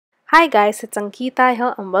Hi guys, it's Ankita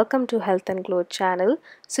here and welcome to Health and Glow channel.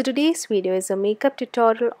 So today's video is a makeup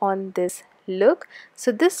tutorial on this look.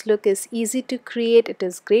 So this look is easy to create, it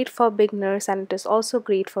is great for beginners and it is also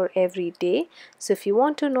great for every day. So if you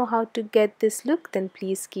want to know how to get this look, then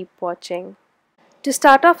please keep watching. To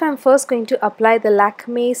start off, I'm first going to apply the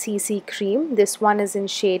Lakme CC cream. This one is in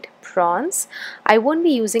shade Bronze. I won't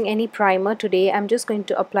be using any primer today. I'm just going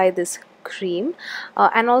to apply this cream.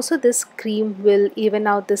 And also this cream will even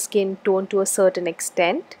out the skin tone to a certain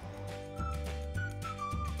extent.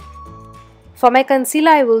 For my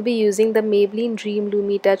concealer, I will be using the Maybelline Dream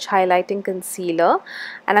Lumi Touch Highlighting Concealer.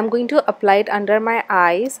 And I'm going to apply it under my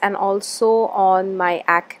eyes and also on my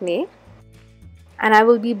acne. And I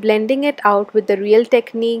will be blending it out with the Real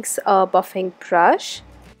Techniques buffing brush.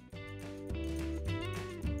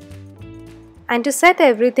 And to set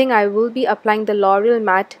everything, I will be applying the L'Oreal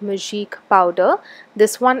Matte Magique powder.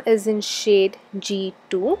 This one is in shade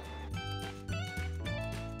G2.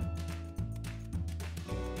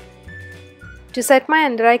 To set my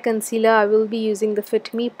under eye concealer, I will be using the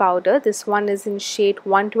Fit Me powder. This one is in shade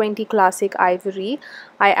 120 Classic Ivory.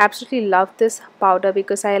 I absolutely love this powder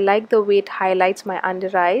because I like the way it highlights my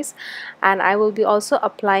under eyes. And I will be also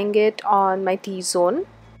applying it on my T-zone.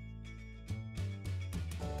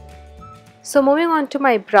 So moving on to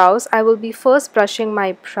my brows, I will be first brushing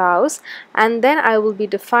my brows and then I will be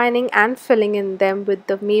defining and filling in them with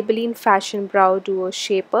the Maybelline Fashion Brow Duo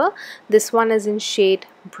Shaper. This one is in shade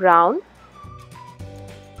Brown.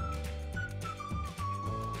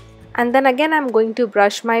 And then again I'm going to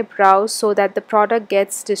brush my brows so that the product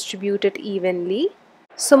gets distributed evenly.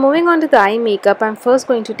 So moving on to the eye makeup, I'm first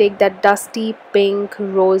going to take that dusty pink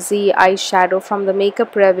rosy eyeshadow from the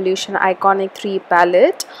Makeup Revolution Iconic 3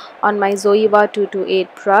 palette on my Zoeva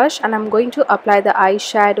 228 brush, and I'm going to apply the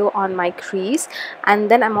eyeshadow on my crease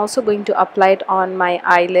and then I'm also going to apply it on my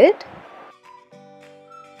eyelid.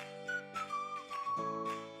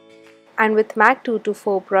 And with MAC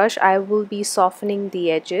 224 brush, I will be softening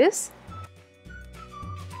the edges.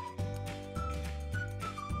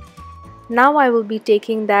 Now I will be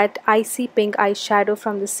taking that icy pink eyeshadow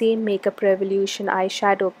from the same Makeup Revolution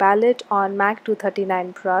eyeshadow palette on MAC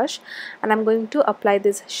 239 brush, and I'm going to apply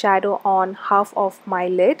this shadow on half of my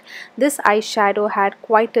lid. This eyeshadow had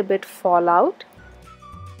quite a bit fallout.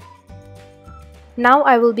 Now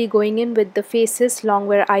I will be going in with the Faces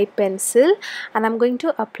Longwear Eye Pencil and I'm going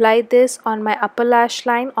to apply this on my upper lash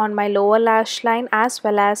line, on my lower lash line as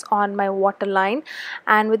well as on my waterline,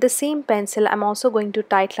 and with the same pencil I'm also going to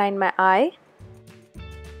tightline my eye.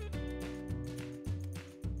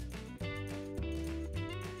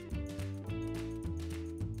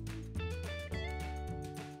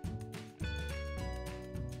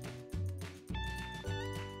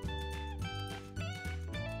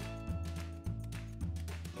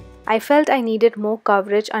 I felt I needed more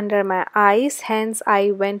coverage under my eyes, hence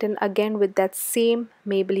I went in again with that same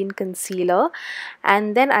Maybelline concealer,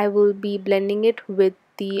 and then I will be blending it with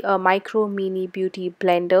the Micro Mini Beauty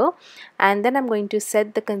blender, and then I'm going to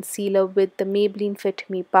set the concealer with the Maybelline Fit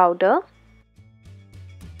Me powder.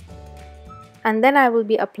 And then I will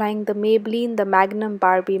be applying the Maybelline the Magnum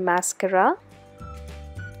Barbie mascara.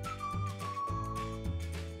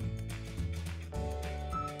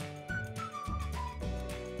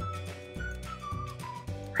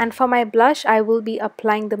 And for my blush, I will be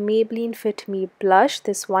applying the Maybelline Fit Me blush.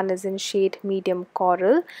 This one is in shade Medium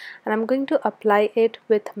Coral. And I'm going to apply it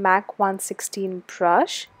with MAC 116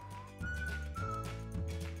 brush.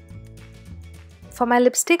 For my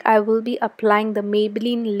lipstick, I will be applying the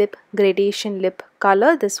Maybelline Lip Gradation Lip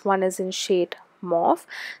Color. This one is in shade Mauve.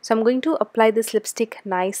 So I'm going to apply this lipstick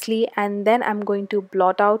nicely and then I'm going to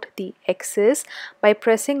blot out the excess by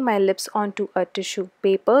pressing my lips onto a tissue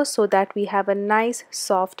paper so that we have a nice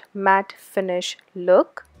soft matte finish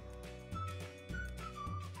look.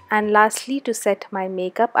 And lastly, to set my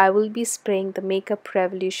makeup, I will be spraying the Makeup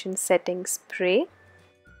Revolution setting spray.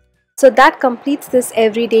 So that completes this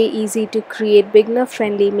everyday easy to create beginner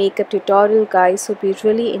friendly makeup tutorial, guys. Hope you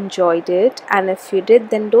really enjoyed it, and if you did,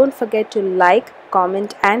 then don't forget to like,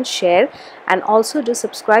 comment and share, and also do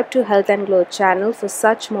subscribe to Health and Glow channel for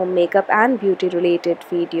such more makeup and beauty related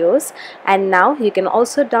videos. And now you can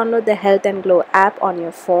also download the Health and Glow app on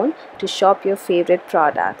your phone to shop your favorite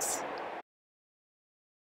products.